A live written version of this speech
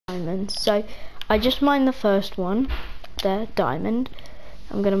diamonds. So I just mined the first one, there, diamond.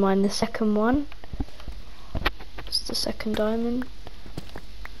 I'm gonna mine the second one. It's the second diamond.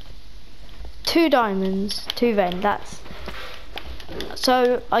 2 diamonds, 2 vein, that's...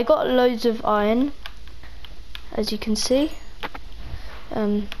 So I got loads of iron, as you can see.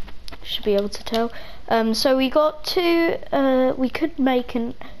 Should be able to tell. So we got 2, we could make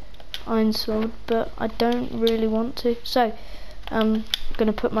an iron sword, but I don't really want to. So I'm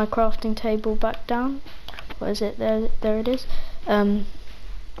gonna put my crafting table back down. Where is it? There it is. I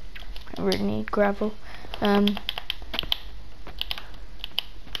really need gravel. Can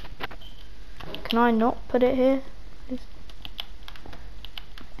I not put it here?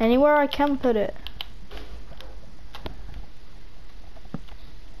 Anywhere I can put it.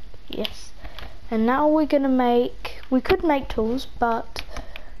 Yes. And now we're gonna make, we could make tools, but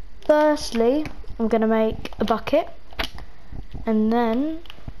firstly I'm gonna make a bucket, and then,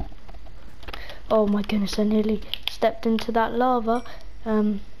 oh my goodness, I nearly stepped into that lava.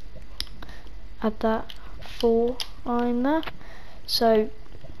 Add that 4 iron there. So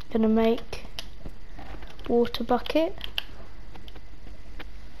gonna make water bucket,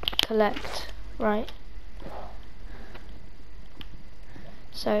 collect, right.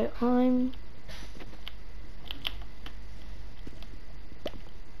 So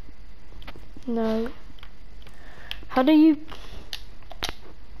no, how do you,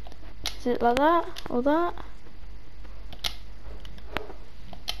 is it like that, or that,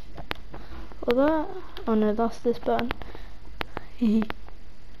 or that? Oh no, that's this button.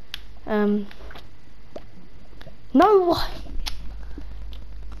 No!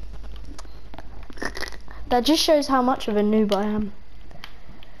 That just shows how much of a noob I am.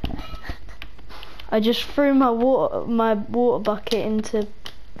 I just threw my water bucket into...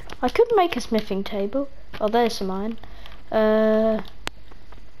 I could make a smithing table. Oh, there's some iron. There's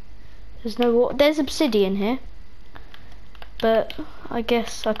no water. There's obsidian here. But I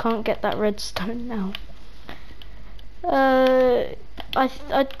guess I can't get that redstone now.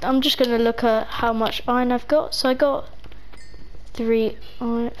 I'm just gonna look at how much iron I've got. So I got 3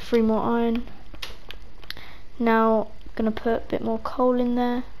 more iron. Now I'm gonna put a bit more coal in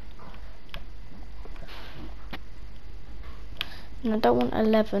there. And I don't want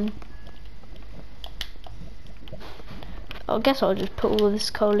 11. I guess I'll just put all this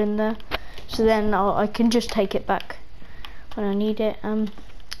coal in there, so then I can just take it back when I need it. I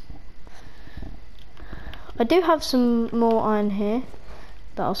do have some more iron here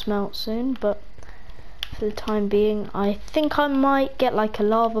that I'll smelt soon, but for the time being, I think I might get like a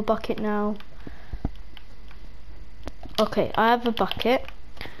lava bucket now. Okay, I have a bucket.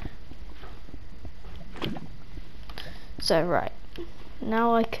 So right,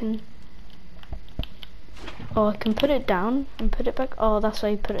 now I can, oh, I can put it down and put it back. Oh, that's how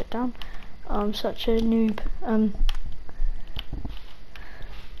you put it down. Oh, I'm such a noob.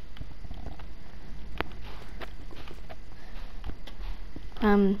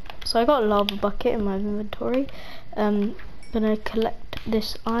 So I got a lava bucket in my inventory. Gonna collect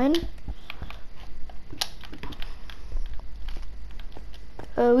this iron.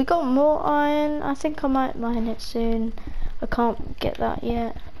 We got more iron. I think I might mine it soon. I can't get that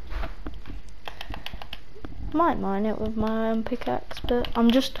yet. Might mine it with my iron pickaxe, but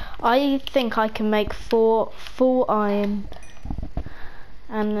I think I can make 4 full iron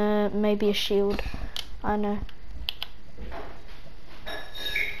and maybe a shield. I know.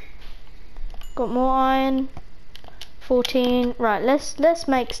 Got more iron. 14. Right, let's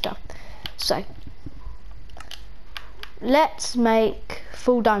make stuff. So let's make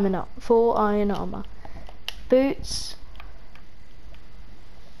full iron armor. Boots.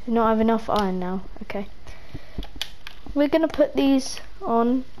 Do not have enough iron now. Okay. We're gonna put these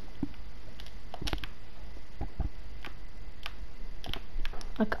on.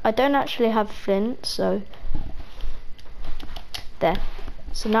 I don't actually have flint, so there.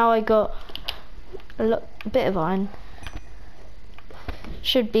 So now I got a bit of iron.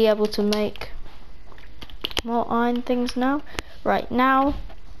 Should be able to make more iron things now. Right, now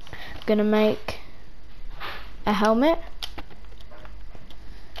I'm gonna make a helmet.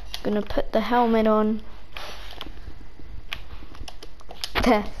 I'm gonna put the helmet on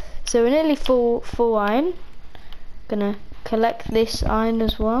there. So we're nearly full iron. Gonna collect this iron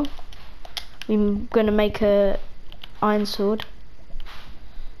as well. I'm gonna make a iron sword.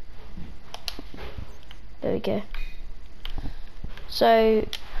 There we go. So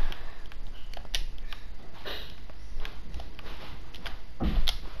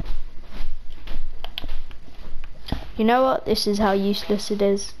you know what? This is how useless it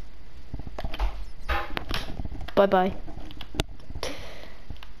is. Bye bye.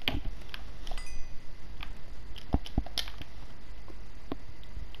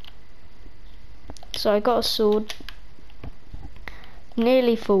 So I got a sword,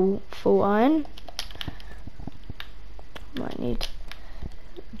 nearly full iron. Might need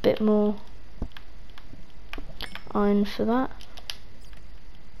a bit more iron for that.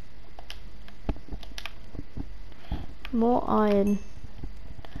 More iron.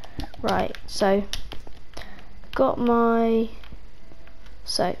 Right, so got my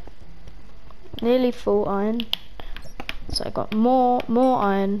nearly full iron. So I got more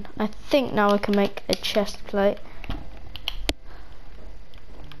iron. I think now I can make a chest plate.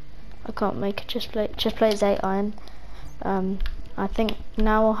 I can't make a chest plate. Chest plate is 8 iron. I think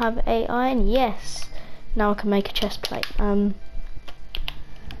now I'll have 8 iron. Yes. Now I can make a chest plate.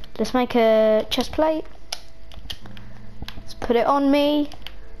 Let's make a chest plate. Let's put it on me.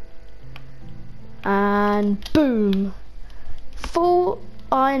 And boom. Full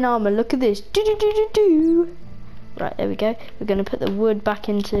iron armor. Look at this. Do. Right, there we go. We're going to put the wood back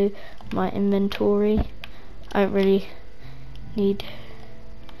into my inventory. I don't really need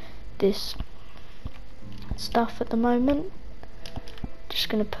this stuff at the moment. Just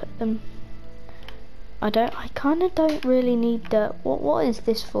going to put them. I kind of don't really need the. What is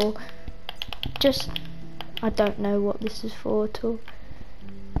this for? I don't know what this is for at all.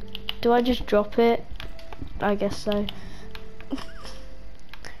 Do I just drop it? I guess so.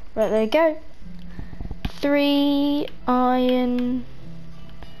 Right, there you go. 3 iron.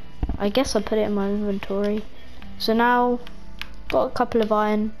 I guess I put it in my inventory. So now, got a couple of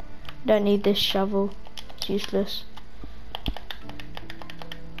iron. Don't need this shovel. It's useless.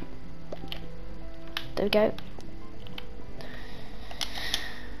 There we go.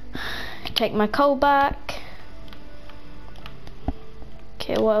 Take my coal back.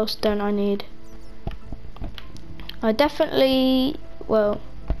 Okay, what else don't I need? I definitely, well,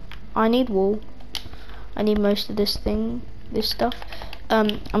 I need wool. I need most of this stuff.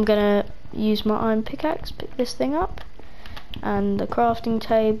 I'm gonna use my iron pickaxe, pick this thing up, and the crafting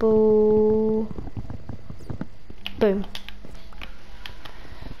table. Boom.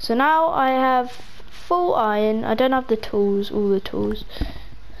 So now I have full iron. I don't have the tools, all the tools.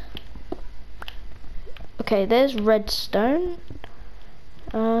 Okay, there's redstone.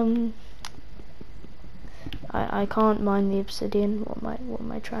 I can't mine the obsidian. What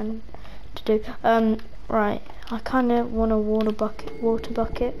am I trying to do? Right, I kind of want a water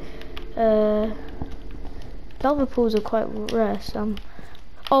bucket. Lava pools are quite rare.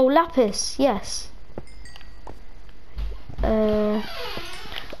 Oh, lapis, yes.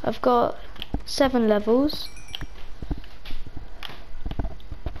 I've got 7 levels.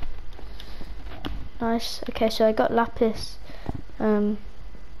 Nice. Okay, so I got lapis.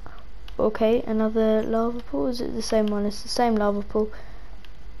 Okay, another lava pool. Is it the same one? It's the same lava pool.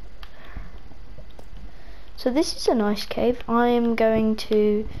 So this is a nice cave. I am going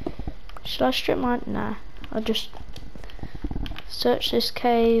to. Should I strip mine? Nah. I'll just search this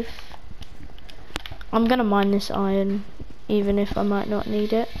cave. I'm gonna mine this iron, even if I might not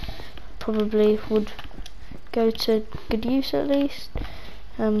need it. Probably would go to good use at least.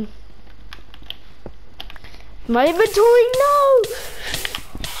 My inventory, no!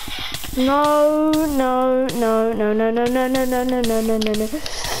 No.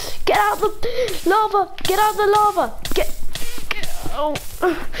 Get out the lava! Get out the lava! Get oh.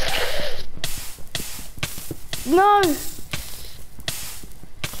 No!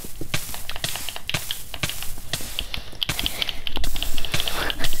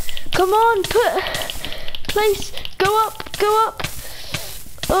 Come on, place, go up.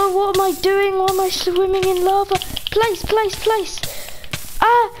 Oh, what am I doing? Why am I swimming in lava? Place.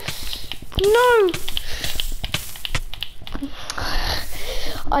 Ah, no!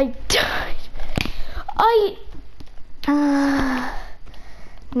 I died.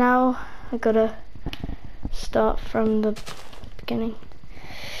 Now I gotta start from the beginning.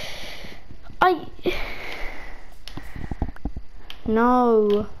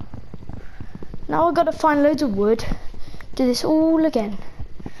 No. Now I gotta find loads of wood. Do this all again.